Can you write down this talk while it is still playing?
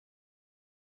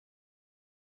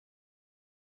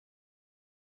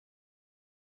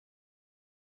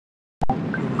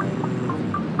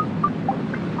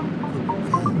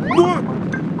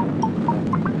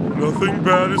Nothing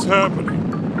bad is happening.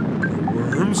 No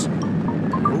worms,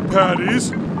 no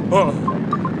patties. No,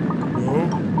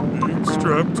 being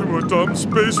strapped to a dumb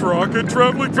space rocket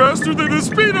traveling faster than the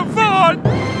speed of thought!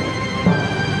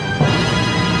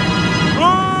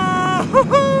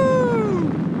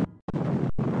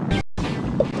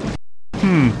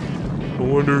 I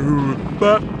wonder who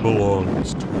that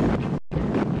belongs to.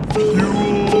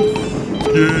 Fuel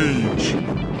gauge.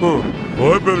 Well,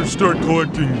 I better start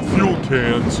collecting fuel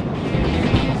cans.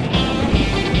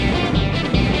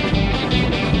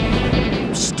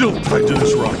 I'm still tied to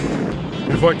this rocket.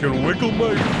 If I can wiggle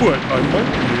my foot, I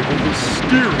might be able to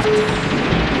steer it.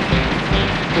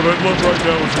 What I'd love right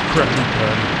now is a Krabby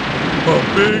Patty. A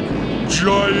big,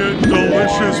 giant,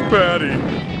 delicious patty.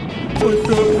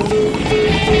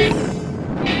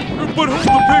 But hold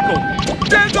the pickle!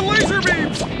 Dad, the laser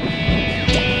beams! A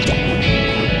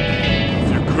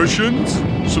few cushions,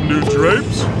 some new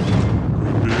drapes.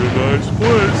 Could be a nice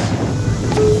place.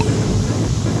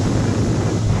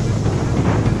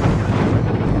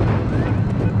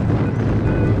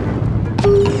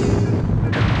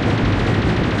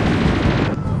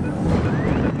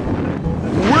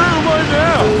 Where am I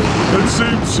now? It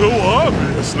seems so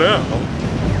obvious now.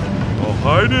 I'll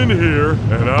hide in here,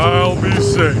 and I'll be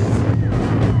safe.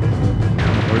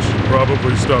 I should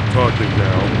probably stop talking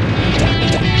now.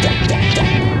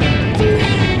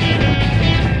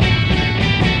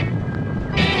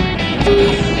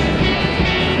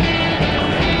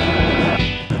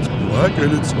 It's black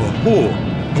and it's a hole.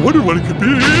 I wonder what it could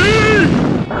be.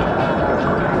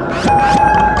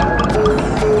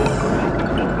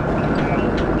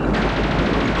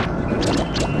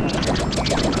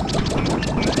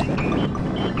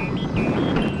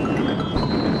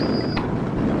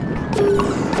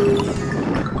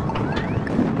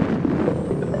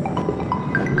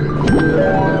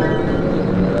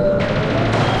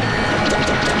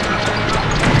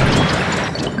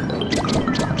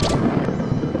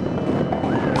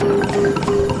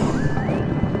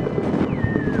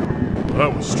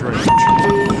 That was strange.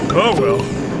 Oh well,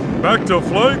 back to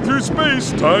flying through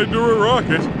space tied to a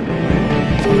rocket.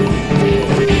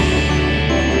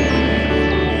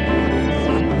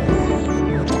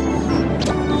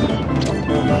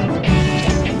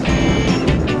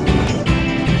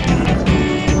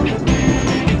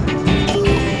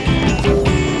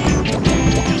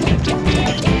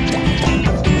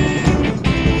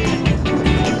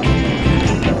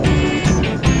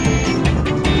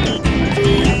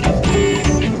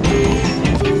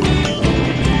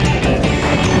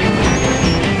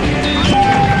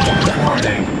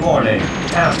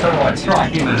 Asteroid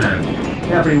strike imminent.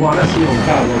 Everyone assume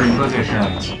covering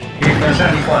positions. If there's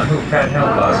anyone who can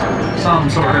help us, some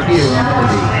sort of hero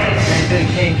ability, a big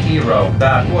pink hero,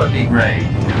 that would be great.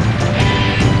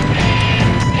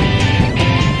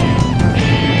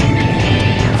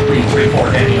 Please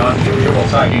report any unusual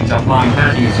sightings of flying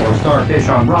patties or starfish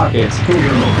on rockets to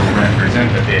your local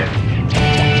representative.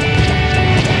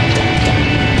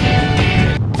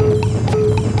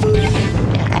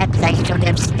 I should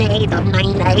have stayed on my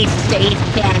nice safe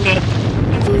planet.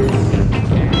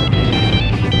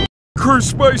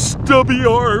 Curse my stubby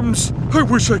arms! I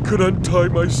wish I could untie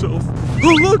myself.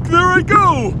 Oh look, there I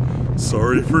go!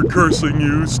 Sorry for cursing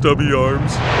you, stubby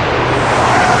arms.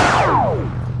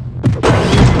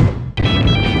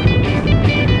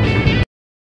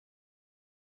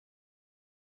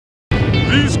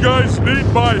 These guys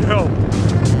need my help.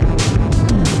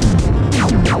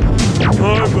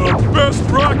 I'm the best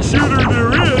rock shooter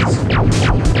there is!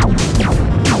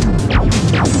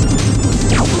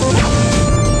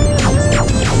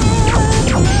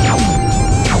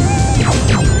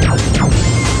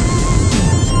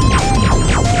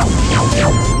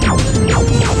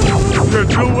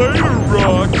 Catch you later,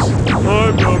 rocks!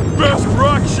 I'm the best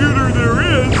rock shooter there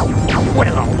is!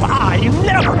 Well, I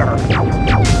never!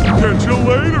 Catch you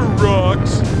later,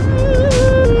 rocks!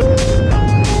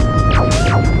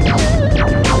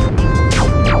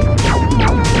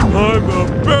 I'm the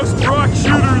best rock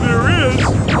shooter there is!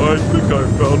 I think I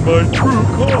found my true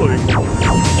calling.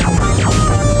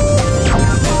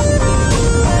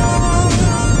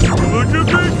 Look at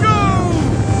me go!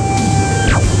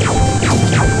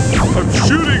 I'm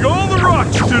shooting all the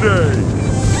rocks today!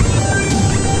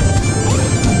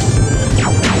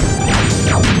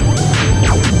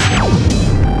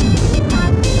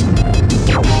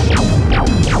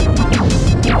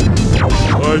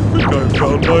 I think I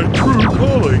found my true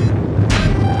calling.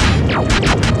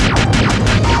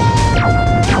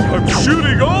 I'm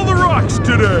shooting all the rocks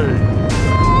today!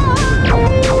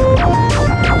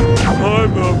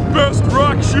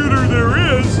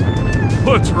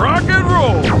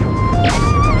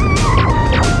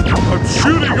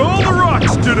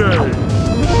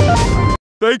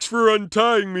 Thanks for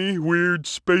untying me, weird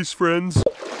space friends.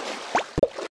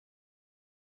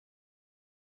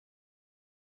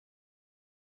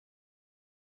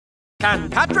 Can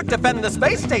Patrick defend the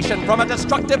space station from a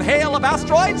destructive hail of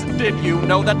asteroids? Did you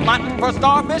know that Latin for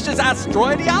starfish is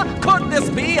asteroidia? Could this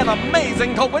be an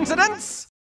amazing coincidence?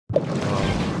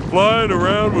 Flying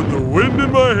around with the wind in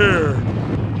my hair.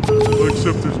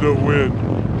 Except there's no wind.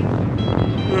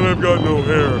 And I've got no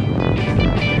hair.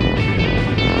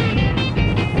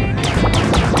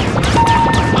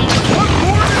 What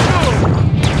more to go?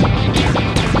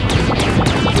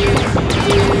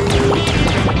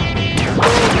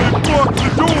 Block the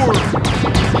door!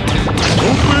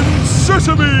 Open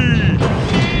sesame!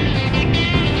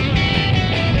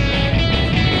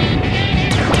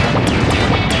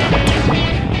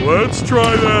 Let's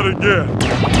try that again.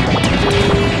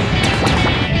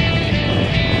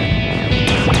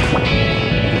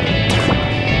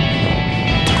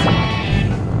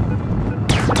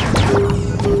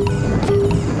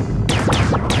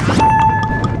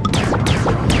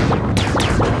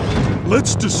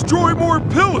 Let's destroy more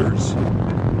pillars!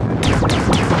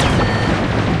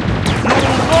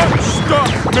 You'll not stop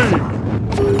me!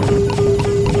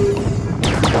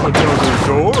 Another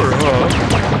door, huh?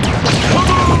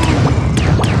 Come on!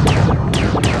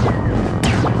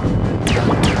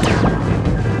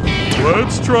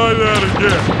 Let's try that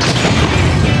again.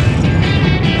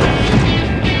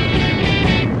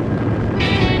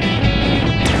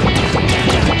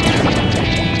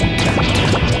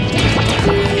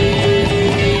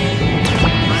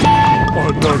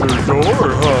 Another door,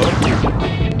 huh?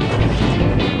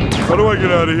 How do I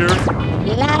get out of here?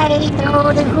 Fly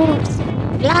through the hoops.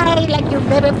 Fly like you've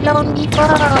never flown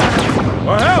before.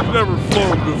 I have never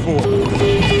flown before.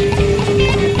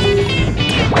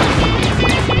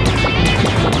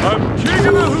 I'm king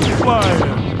of the hoop flying.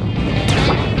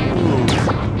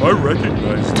 Ooh, I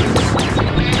recognize this.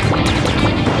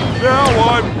 Now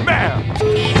I'm mad.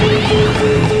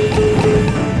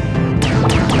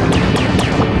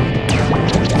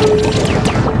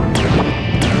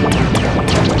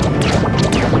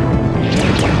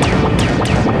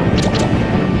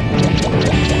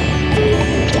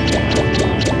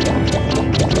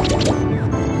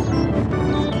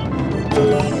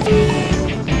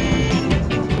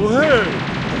 Well, hey,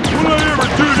 what did I ever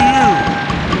do to you?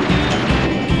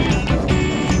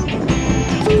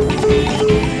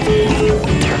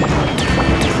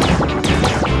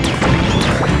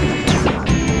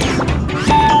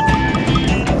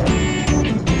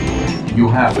 You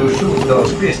have to shoot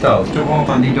those crystals to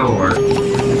open the door.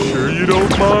 You sure you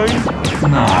don't mind?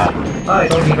 Nah, I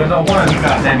don't even know why we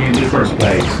got them in the first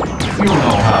place. You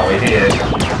know how it is.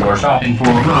 You're shopping for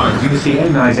rugs, you see a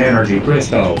nice energy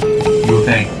crystal. You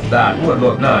think that would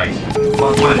look nice.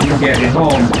 But when you get it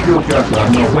home, you just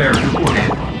don't know where to put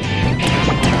it.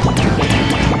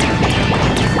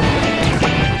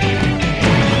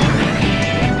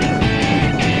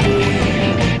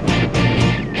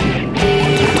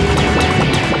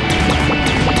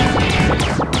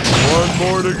 One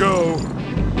more to go.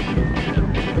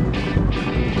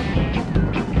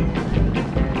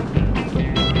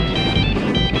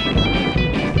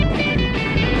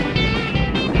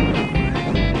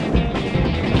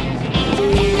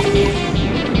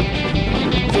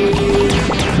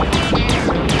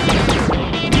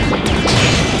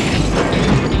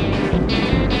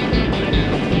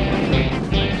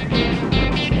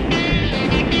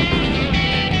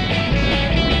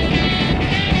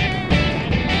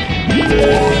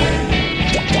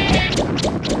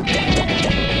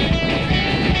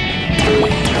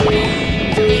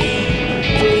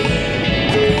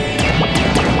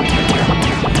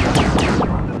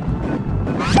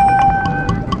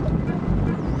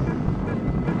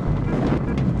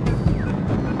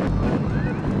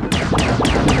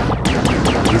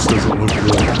 This doesn't look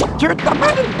good. You're the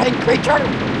money, pink creature!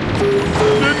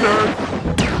 Didn't hurt.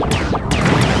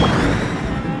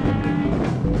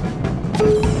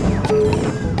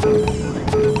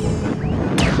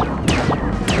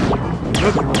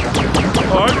 Another one.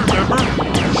 Oh, I remember.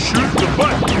 Shoot the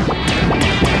button.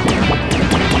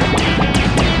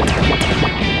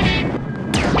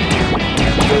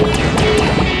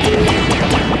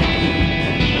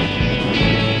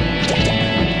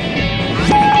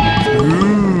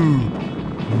 Ooh,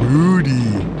 moody.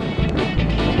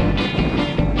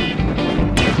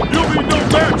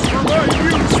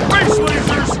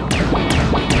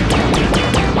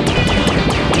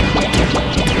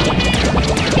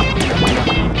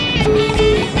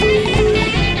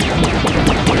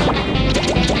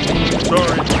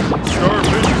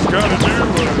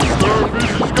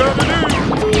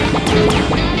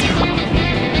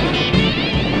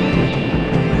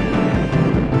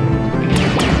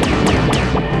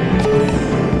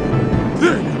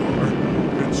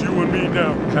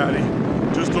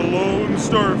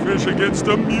 against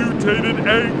a mutated,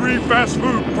 angry fast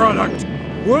food product.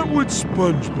 What would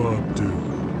SpongeBob do?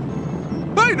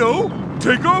 I know!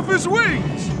 Take off his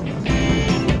wings!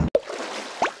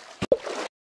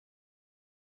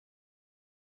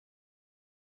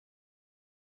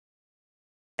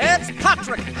 It's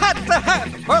Patrick, head-to-head,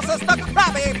 versus the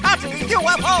Krabby Patty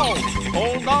UFO!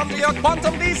 Hold on to your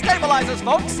quantum destabilizers,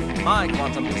 folks! My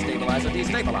quantum destabilizer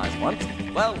destabilized once.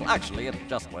 Well, actually, it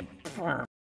just went...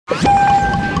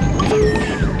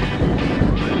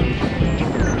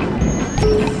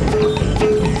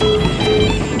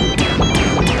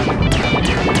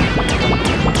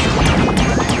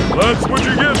 That's what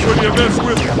you get when you mess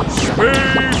with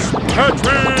Space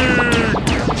Patrick!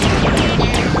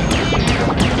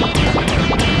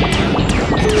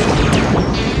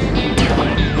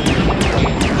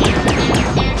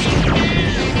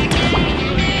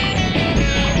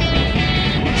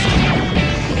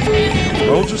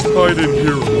 I'll just hide in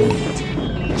here a moment.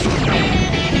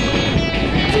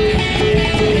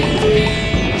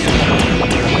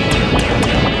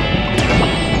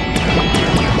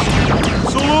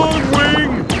 So long,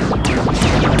 Wing!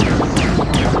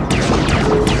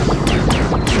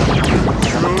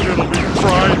 Soon it'll be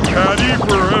fried patty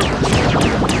forever.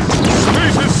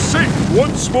 Space is safe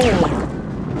once more!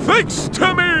 Thanks to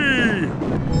me!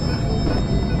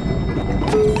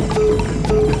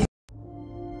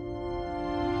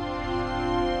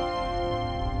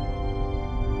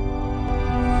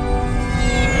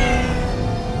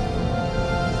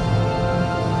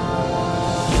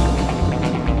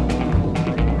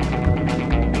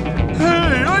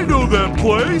 That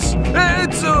place.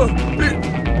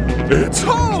 It's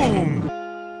home.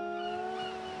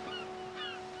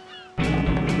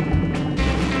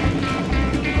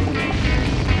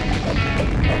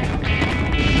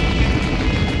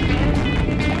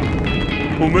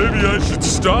 Well, maybe I should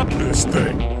stop this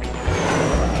thing.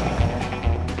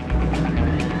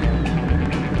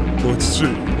 Let's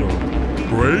see.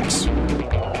 Brakes?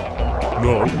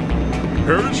 No.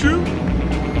 Parachute?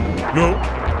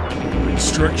 No.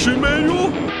 Instruction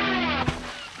manual?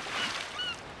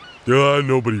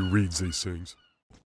 Nobody reads these things.